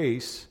His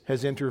grace,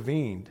 has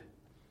intervened.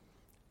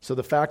 So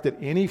the fact that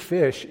any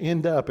fish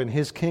end up in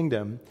His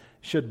kingdom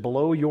should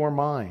blow your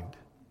mind.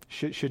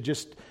 Should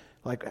just,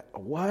 like,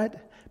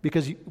 what?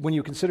 Because when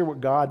you consider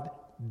what God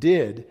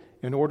did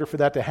in order for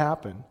that to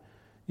happen,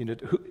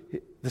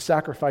 the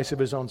sacrifice of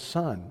His own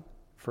Son,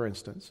 for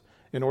instance,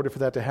 in order for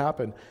that to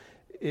happen,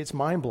 it's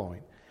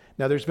mind-blowing.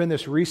 Now, there's been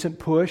this recent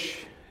push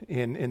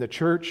in the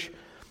church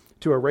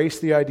to erase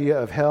the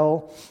idea of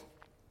hell,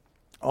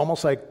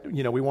 almost like,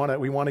 we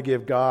want to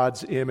give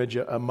God's image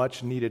a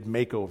much-needed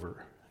makeover.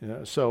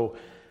 So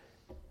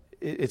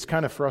it's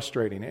kind of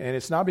frustrating. And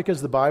it's not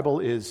because the Bible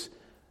is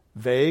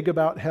vague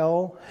about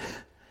hell.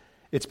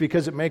 It's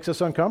because it makes us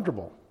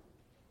uncomfortable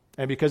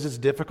and because it's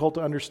difficult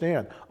to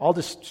understand. I'll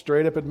just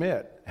straight up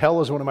admit,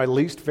 hell is one of my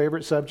least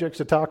favorite subjects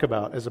to talk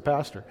about as a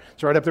pastor.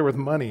 It's right up there with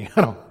money.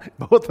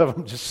 Both of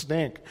them just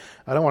stink.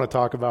 I don't want to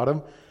talk about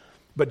them.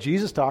 But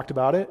Jesus talked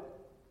about it,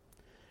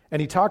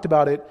 and He talked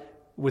about it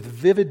with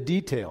vivid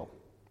detail.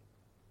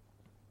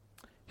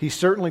 He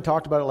certainly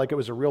talked about it like it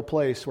was a real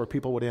place where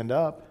people would end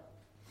up.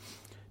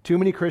 Too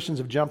many Christians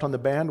have jumped on the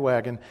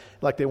bandwagon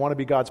like they want to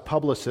be God's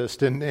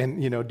publicist and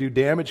do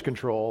damage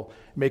control,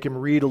 make Him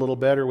read a little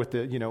better with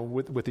the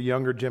with the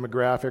younger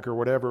demographic or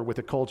whatever, with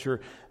the culture.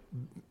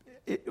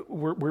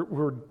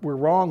 We're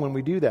wrong when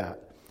we do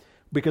that,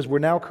 because we're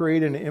now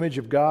creating an image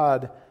of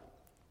God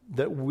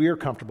that we're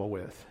comfortable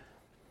with.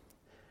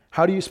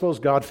 How do you suppose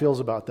God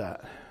feels about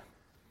that?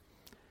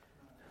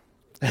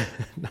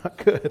 Not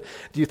good.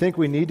 Do you think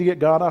we need to get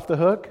God off the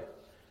hook?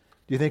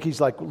 Do you think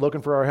He's like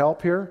looking for our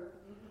help here?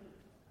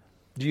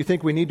 Do you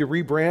think we need to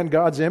rebrand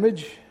God's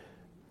image?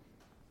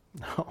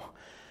 No.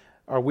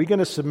 Are we going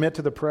to submit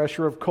to the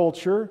pressure of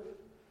culture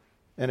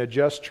and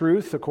adjust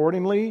truth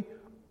accordingly?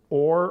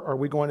 Or are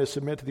we going to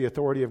submit to the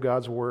authority of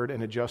God's Word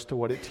and adjust to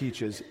what it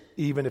teaches,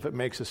 even if it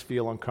makes us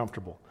feel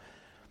uncomfortable?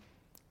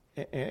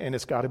 And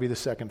it's got to be the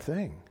second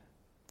thing.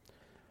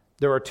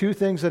 There are two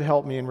things that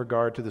help me in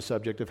regard to the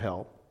subject of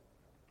hell.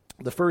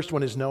 The first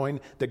one is knowing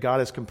that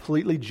God is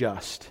completely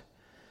just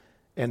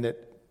and that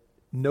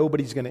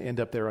nobody's going to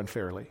end up there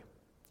unfairly.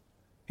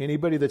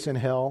 Anybody that's in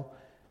hell,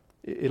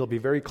 it'll be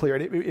very clear.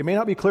 It may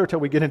not be clear until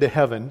we get into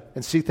heaven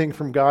and see things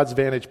from God's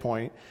vantage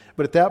point,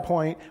 but at that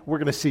point, we're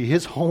going to see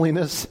His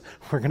holiness,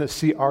 we're going to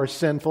see our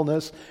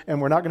sinfulness,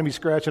 and we're not going to be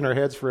scratching our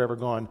heads forever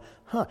going,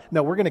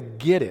 No, we're going to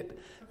get it.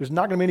 There's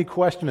not going to be any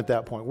question at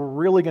that point. We're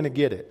really going to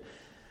get it.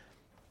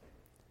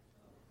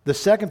 The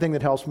second thing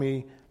that helps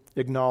me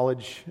in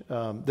acknowledging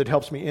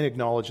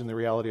the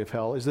reality of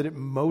hell is that it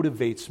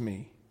motivates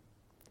me.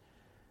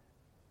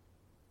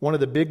 One of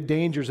the big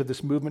dangers of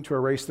this movement to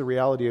erase the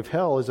reality of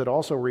hell is it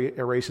also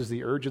erases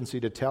the urgency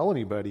to tell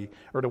anybody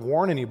or to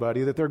warn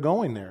anybody that they're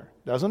going there,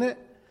 doesn't it?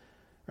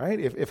 Right?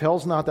 If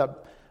hell's not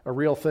a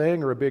real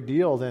thing or a big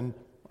deal, then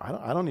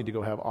I don't need to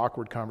go have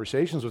awkward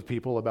conversations with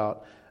people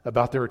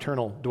about their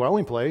eternal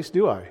dwelling place,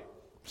 do I?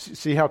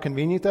 See how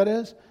convenient that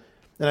is?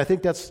 And I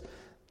think that's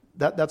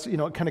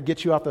it kind of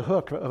gets you off the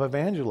hook of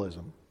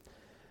evangelism.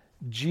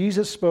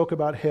 Jesus spoke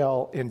about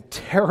hell in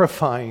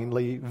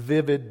terrifyingly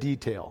vivid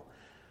detail.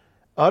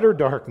 Utter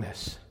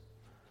darkness,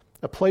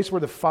 a place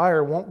where the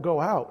fire won't go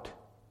out.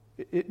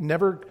 It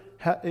never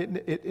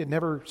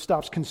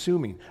stops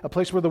consuming. A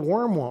place where the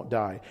worm won't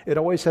die. It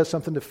always has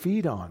something to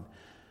feed on.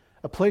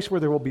 A place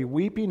where there will be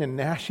weeping and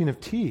gnashing of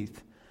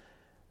teeth.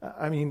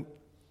 I mean,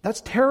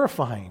 that's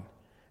terrifying.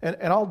 And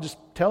I'll just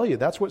tell you,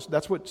 that's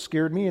what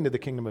scared me into the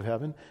kingdom of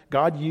heaven.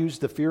 God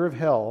used the fear of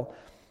hell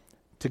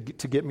to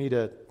get me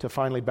to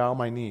finally bow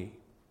my knee.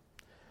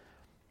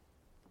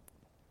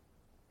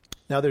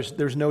 Now,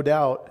 there's no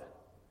doubt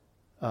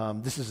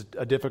this is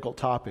a difficult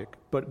topic,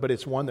 but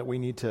it's one that we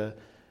need to,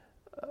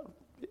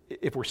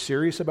 if we're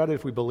serious about it,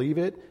 if we believe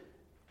it,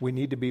 we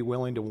need to be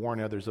willing to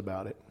warn others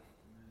about it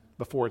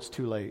before it's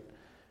too late.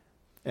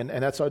 And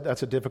that's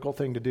a difficult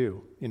thing to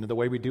do. The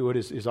way we do it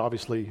is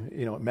obviously,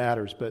 it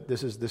matters, but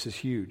this is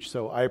huge.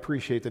 So I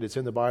appreciate that it's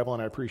in the Bible,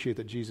 and I appreciate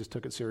that Jesus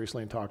took it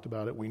seriously and talked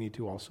about it. We need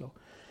to also.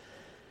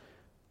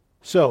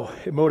 So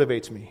it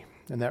motivates me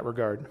in that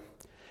regard.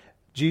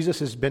 Jesus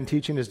has been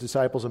teaching his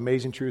disciples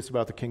amazing truths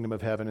about the kingdom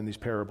of heaven in these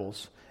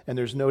parables, and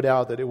there's no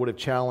doubt that it would have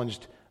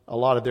challenged a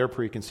lot of their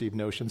preconceived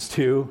notions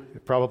too.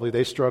 Probably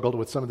they struggled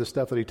with some of the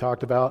stuff that he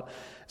talked about.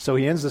 So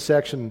he ends the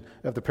section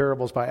of the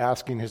parables by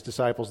asking his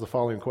disciples the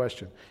following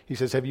question. He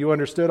says, "Have you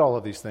understood all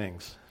of these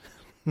things?"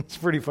 It's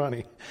pretty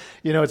funny.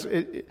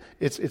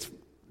 It's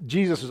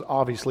Jesus is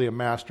obviously a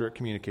master at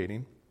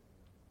communicating.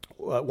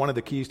 One of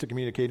the keys to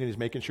communicating is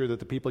making sure that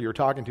the people you're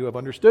talking to have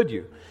understood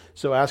you.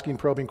 So asking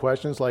probing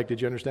questions like,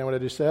 "Did you understand what I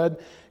just said?"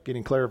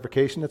 Getting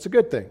clarification, that's a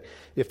good thing.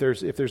 If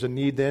there's a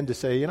need then to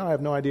say, "I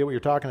have no idea what you're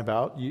talking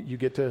about," you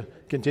get to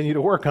continue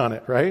to work on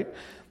it, right?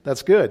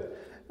 That's good.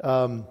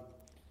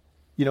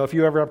 If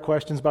you ever have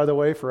questions, by the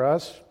way, for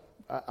us,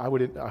 I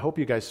hope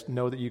you guys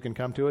know that you can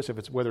come to us,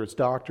 whether it's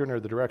doctrine or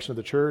the direction of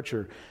the church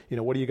or,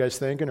 what are you guys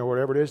thinking or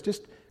whatever it is,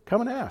 just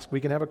come and ask. We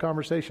can have a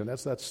conversation.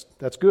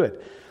 That's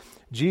good.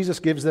 Jesus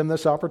gives them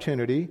this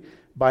opportunity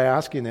by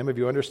asking them, "Have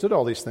you understood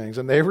all these things?"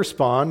 And they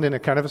respond in a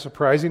kind of a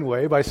surprising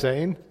way by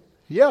saying,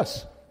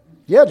 "Yes.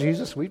 Yeah,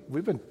 Jesus,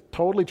 we've been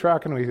totally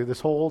tracking with you this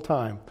whole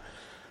time."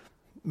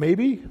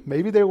 Maybe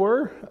they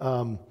were.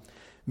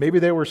 Maybe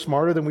they were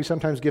smarter than we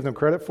sometimes give them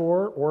credit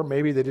for, or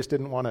maybe they just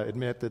didn't want to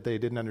admit that they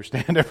didn't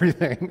understand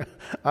everything.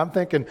 I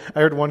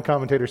heard one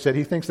commentator said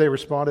he thinks they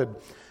responded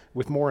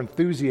with more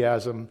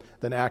enthusiasm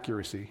than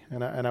accuracy,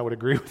 and I would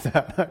agree with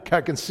that. I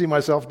can see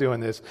myself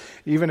doing this,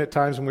 even at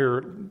times when we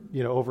were,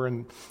 over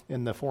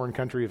in the foreign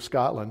country of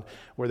Scotland,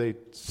 where they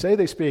say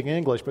they speak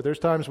English, but there's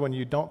times when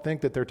you don't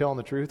think that they're telling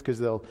the truth because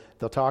they'll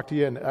talk to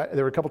you, and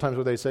there were a couple times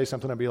where they say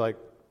something, I'd be like,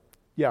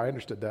 "Yeah, I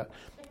understood that."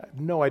 I have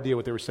no idea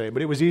what they were saying,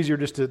 but it was easier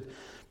just to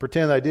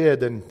pretend I did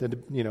than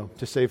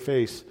to save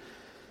face.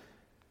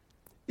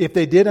 If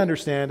they did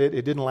understand it,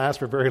 it didn't last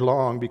for very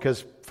long,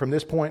 because from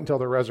this point until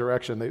the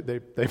resurrection,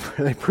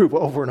 they prove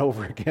over and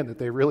over again that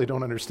they really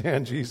don't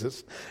understand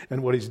Jesus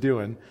and what he's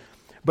doing.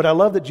 But I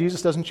love that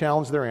Jesus doesn't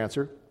challenge their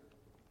answer.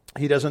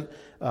 He doesn't,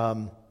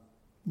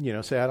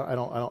 say, I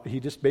don't. He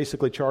just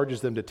basically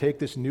charges them to take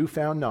this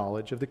newfound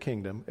knowledge of the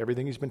kingdom,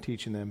 everything he's been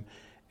teaching them,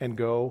 and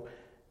go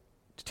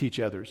to teach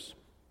others.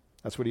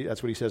 That's what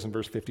he says in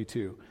verse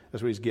 52.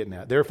 That's what he's getting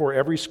at. "Therefore,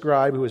 every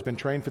scribe who has been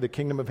trained for the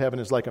kingdom of heaven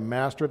is like a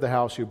master of the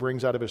house who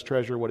brings out of his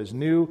treasure what is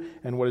new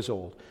and what is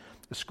old."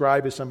 A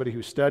scribe is somebody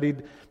who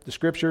studied the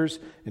scriptures,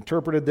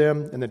 interpreted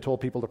them, and then told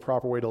people the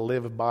proper way to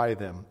live by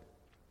them.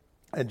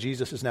 And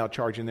Jesus is now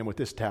charging them with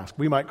this task.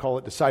 We might call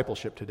it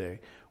discipleship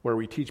today, where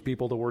we teach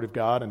people the Word of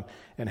God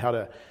and how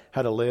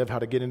to live, how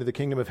to get into the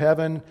kingdom of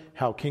heaven,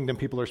 how kingdom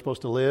people are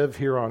supposed to live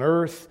here on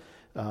earth,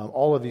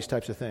 all of these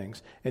types of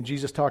things. And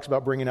Jesus talks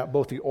about bringing out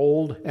both the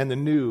old and the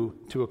new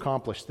to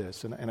accomplish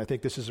this. And I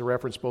think this is a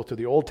reference both to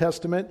the Old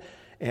Testament,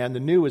 and the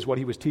new is what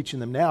he was teaching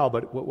them now,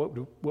 but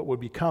what would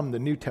become the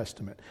New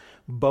Testament.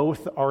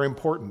 Both are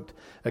important.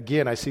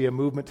 Again, I see a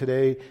movement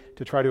today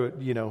to try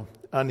to,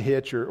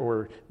 unhitch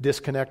or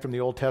disconnect from the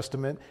Old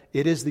Testament.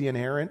 It is the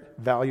inerrant,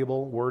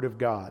 valuable Word of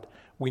God.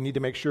 We need to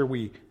make sure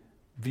we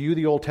view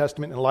the Old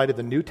Testament in light of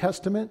the New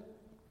Testament.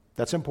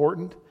 That's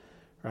important.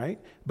 Right?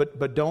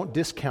 But don't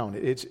discount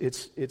it.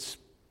 It's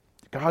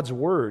God's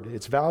Word.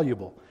 It's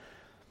valuable.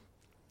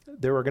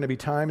 There are going to be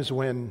times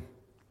when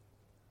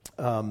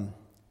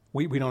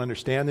we don't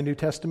understand the New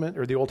Testament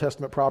or the Old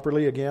Testament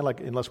properly, again,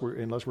 unless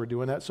we're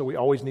doing that. So we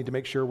always need to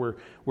make sure we're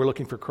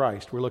looking for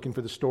Christ. We're looking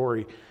for the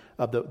story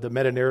of the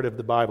meta-narrative of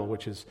the Bible,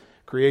 which is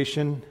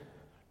creation,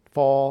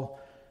 fall,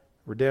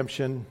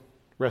 redemption,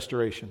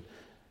 restoration.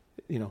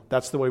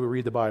 That's the way we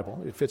read the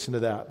Bible. It fits into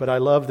that. But I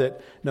love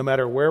that no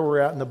matter where we're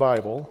at in the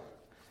Bible,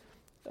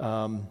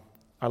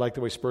 I like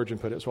the way Spurgeon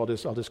put it, so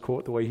I'll just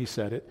quote the way he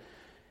said it.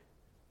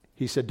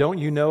 He said, "Don't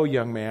you know,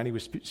 young man," he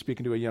was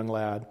speaking to a young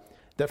lad,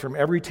 "that from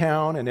every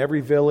town and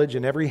every village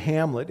and every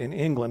hamlet in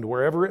England,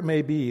 wherever it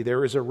may be,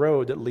 there is a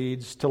road that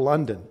leads to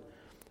London.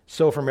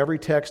 So from every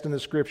text in the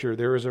Scripture,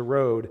 there is a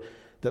road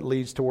that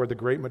leads toward the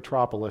great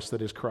metropolis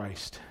that is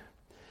Christ."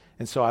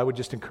 And so I would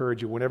just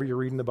encourage you, whenever you're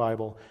reading the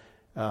Bible,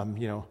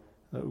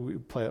 we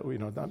play,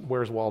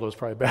 where's Waldo is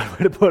probably a bad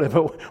way to put it,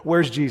 but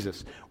where's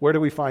Jesus? Where do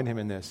we find him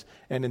in this?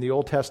 And in the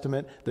Old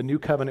Testament, the new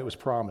covenant was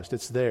promised.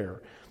 It's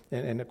there.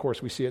 And of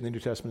course, we see it in the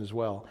New Testament as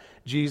well.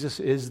 Jesus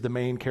is the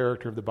main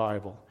character of the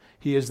Bible.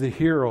 He is the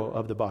hero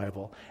of the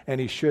Bible, and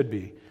he should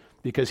be,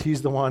 because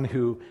he's the one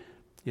who,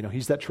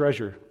 he's that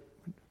treasure.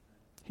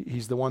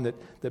 He's the one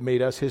that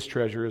made us his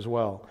treasure as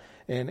well.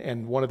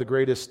 And one of the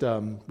greatest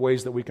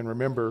ways that we can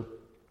remember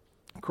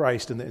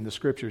Christ in the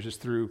Scriptures is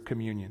through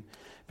communion,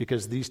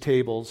 because these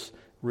tables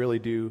really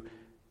do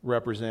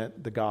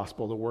represent the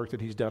gospel, the work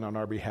that he's done on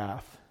our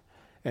behalf.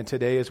 And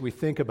today, as we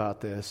think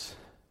about this,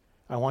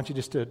 I want you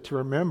just to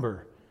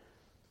remember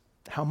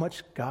how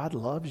much God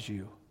loves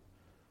you,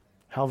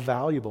 how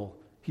valuable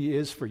he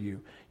is for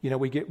you.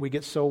 We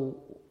get so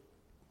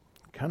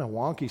kind of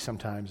wonky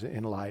sometimes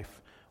in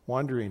life,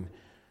 wondering,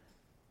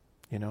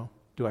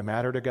 do I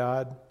matter to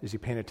God? Is he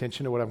paying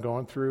attention to what I'm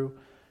going through?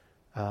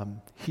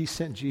 He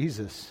sent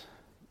Jesus,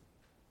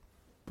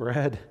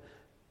 bread,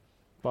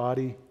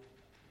 body,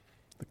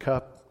 the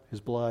cup,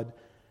 his blood,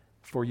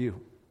 for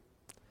you.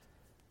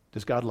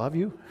 Does God love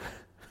you?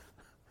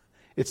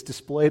 It's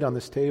displayed on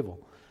this table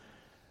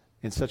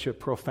in such a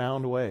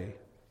profound way.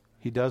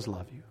 He does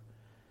love you.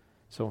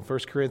 So in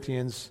 1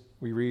 Corinthians,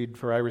 we read,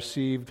 "For I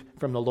received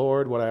from the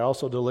Lord what I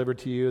also delivered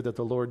to you, that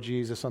the Lord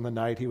Jesus, on the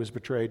night he was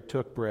betrayed,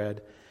 took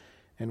bread,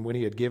 and when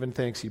he had given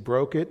thanks, he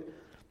broke it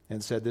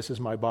and said, 'This is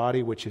my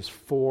body, which is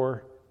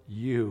for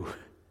you.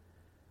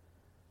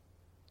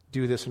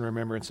 Do this in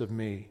remembrance of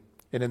me.'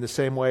 And in the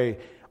same way,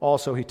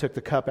 also he took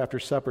the cup after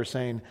supper,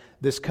 saying,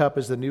 'This cup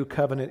is the new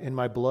covenant in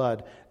my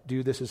blood.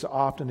 Do this as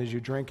often as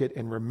you drink it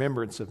in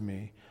remembrance of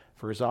me.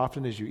 For as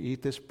often as you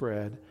eat this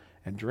bread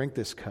and drink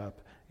this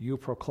cup, you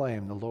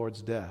proclaim the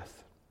Lord's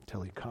death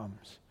till he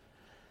comes.'"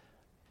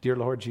 Dear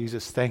Lord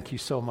Jesus, thank you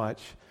so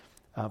much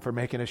for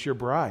making us your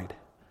bride.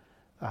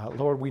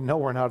 Lord, we know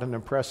we're not an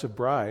impressive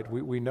bride.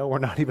 We know we're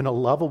not even a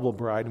lovable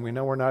bride, and we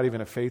know we're not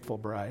even a faithful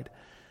bride.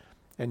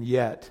 And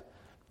yet,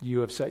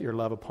 you have set your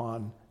love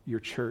upon your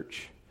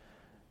church.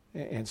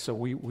 And so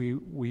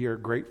we are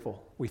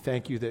grateful. We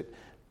thank you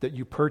that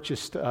you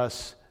purchased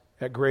us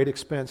at great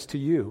expense to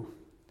you.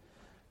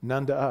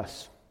 None to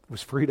us. It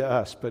was free to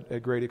us, but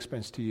at great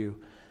expense to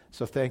you.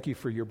 So thank you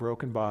for your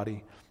broken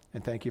body,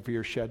 and thank you for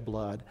your shed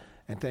blood,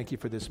 and thank you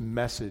for this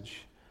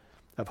message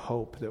of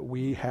hope that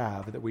we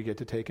have, that we get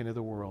to take into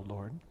the world,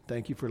 Lord.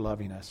 Thank you for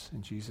loving us.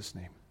 In Jesus'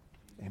 name,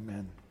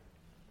 amen.